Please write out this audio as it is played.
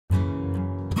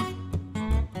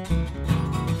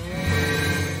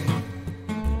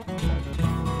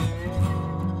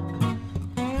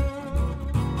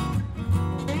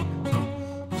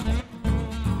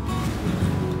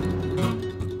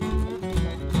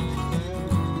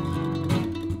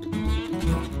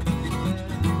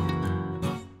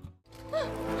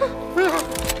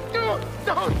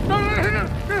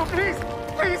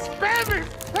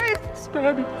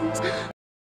Spare me, please.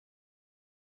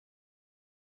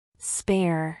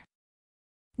 Spare.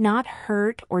 Not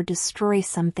hurt or destroy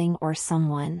something or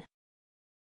someone.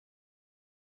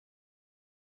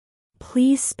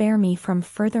 Please spare me from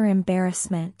further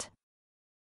embarrassment.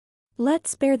 Let's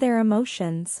spare their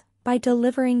emotions by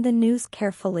delivering the news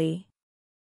carefully.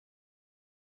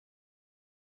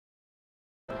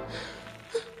 Thank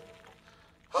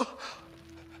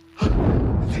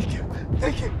you.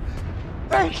 Thank you.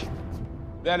 Thank you.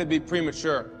 That'd be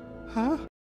premature. Huh?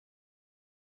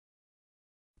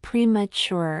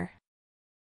 Premature.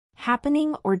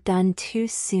 Happening or done too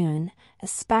soon,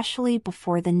 especially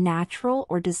before the natural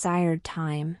or desired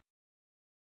time.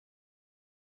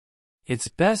 It's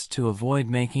best to avoid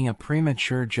making a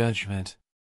premature judgment.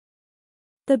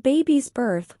 The baby's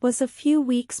birth was a few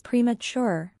weeks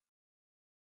premature.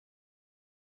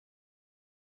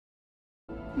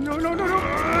 No, no, no,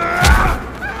 no.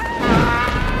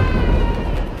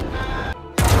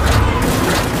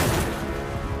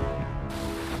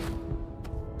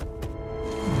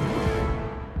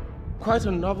 Quite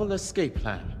a novel escape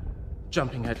plan.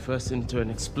 Jumping headfirst into an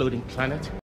exploding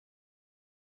planet.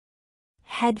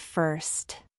 Head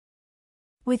first.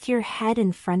 With your head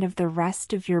in front of the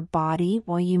rest of your body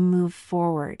while you move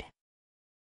forward.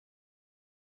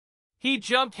 He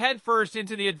jumped headfirst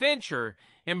into the adventure,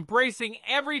 embracing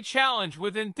every challenge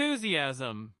with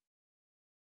enthusiasm.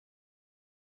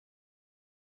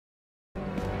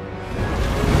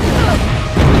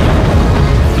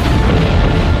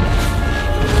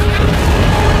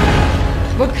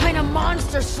 What kind of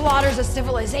monster slaughters a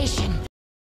civilization?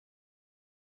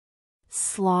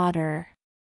 Slaughter.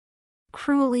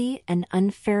 Cruelly and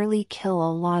unfairly kill a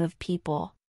lot of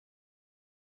people.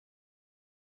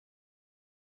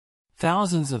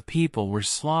 Thousands of people were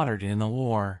slaughtered in the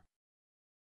war.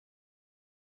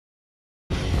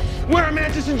 Where are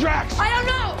Mantis and Drax? I don't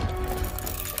know!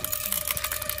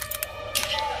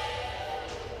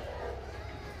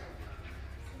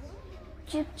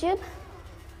 Jib Jib?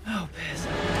 Oh, piss.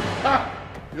 Ah!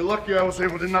 You're lucky I was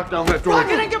able to knock down that door.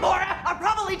 Rocket and Gamora are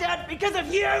probably dead because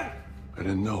of you! I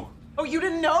didn't know. Oh, you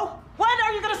didn't know? When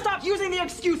are you gonna stop using the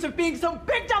excuse of being some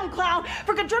big dumb clown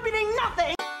for contributing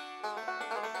nothing?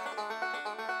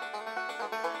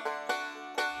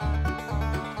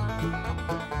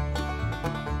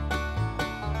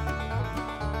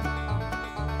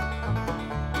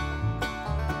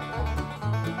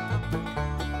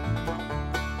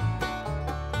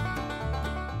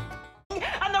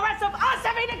 And the rest of us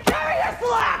having to carry your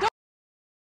slack!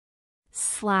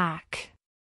 Slack.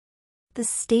 The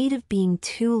state of being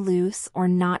too loose or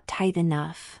not tight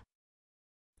enough.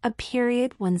 A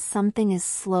period when something is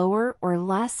slower or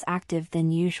less active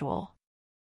than usual.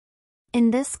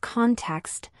 In this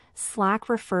context, slack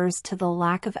refers to the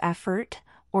lack of effort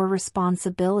or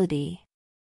responsibility.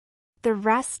 The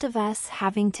rest of us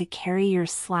having to carry your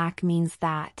slack means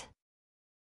that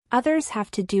others have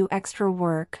to do extra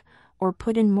work or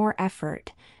put in more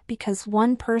effort because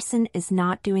one person is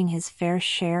not doing his fair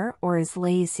share or is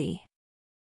lazy.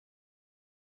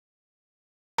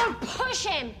 Don't push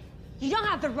him! You don't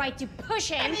have the right to push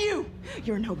him! And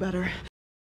you're no better.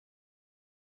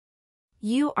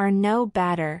 You are no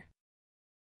better.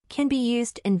 Can be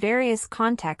used in various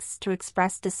contexts to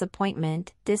express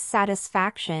disappointment,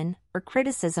 dissatisfaction, or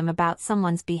criticism about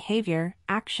someone's behavior,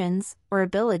 actions, or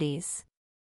abilities.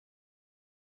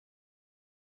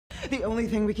 The only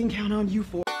thing we can count on you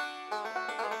for.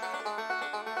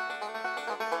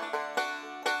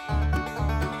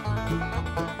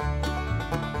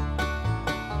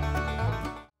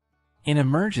 In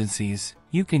emergencies,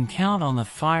 you can count on the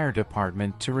fire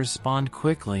department to respond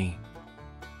quickly.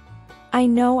 I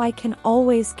know I can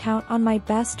always count on my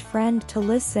best friend to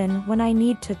listen when I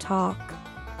need to talk.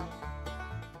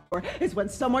 Is when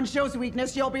someone shows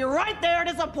weakness, you'll be right there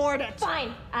to support it.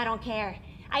 Fine, I don't care.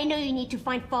 I know you need to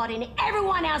find fault in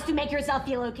everyone else to make yourself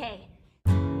feel okay.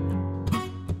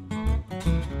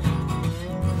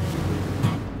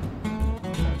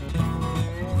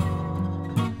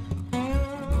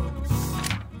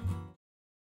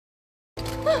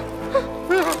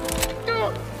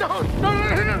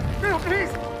 No, please,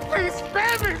 please,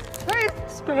 spare me, please,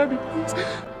 spare me, please.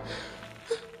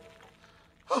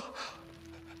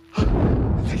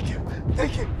 Thank you,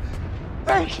 thank you,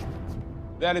 thank you.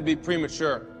 That'd be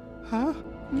premature. Huh?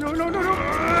 No, no, no, no.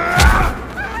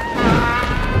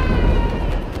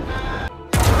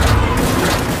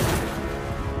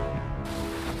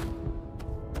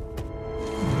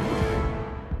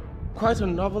 Quite a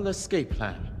novel escape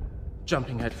plan.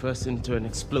 Jumping headfirst into an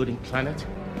exploding planet.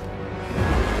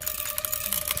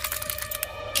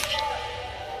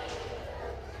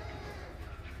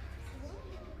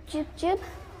 Jim?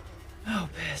 Oh,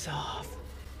 piss off.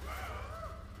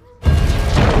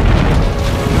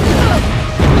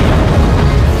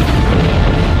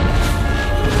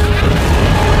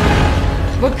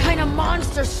 What kind of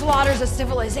monster slaughters a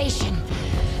civilization?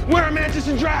 Where are Mantis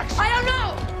and Drax? I don't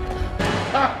know!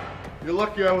 Ah, you're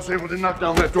lucky I was able to knock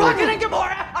down that door. Rocket and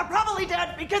Gamora are probably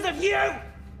dead because of you! I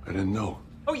didn't know.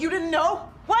 Oh, you didn't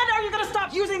know? When are you gonna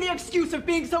stop using the excuse of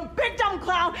being some big dumb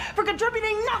clown for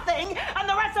contributing nothing and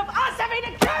the rest of us having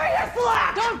to carry your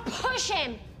slack? Don't push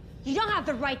him! You don't have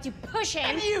the right to push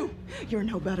him! And you're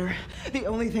no better. The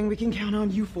only thing we can count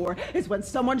on you for is when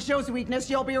someone shows weakness,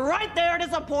 you'll be right there to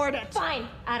support it. Fine,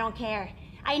 I don't care.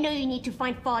 I know you need to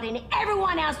find fault in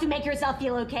everyone else to make yourself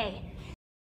feel okay.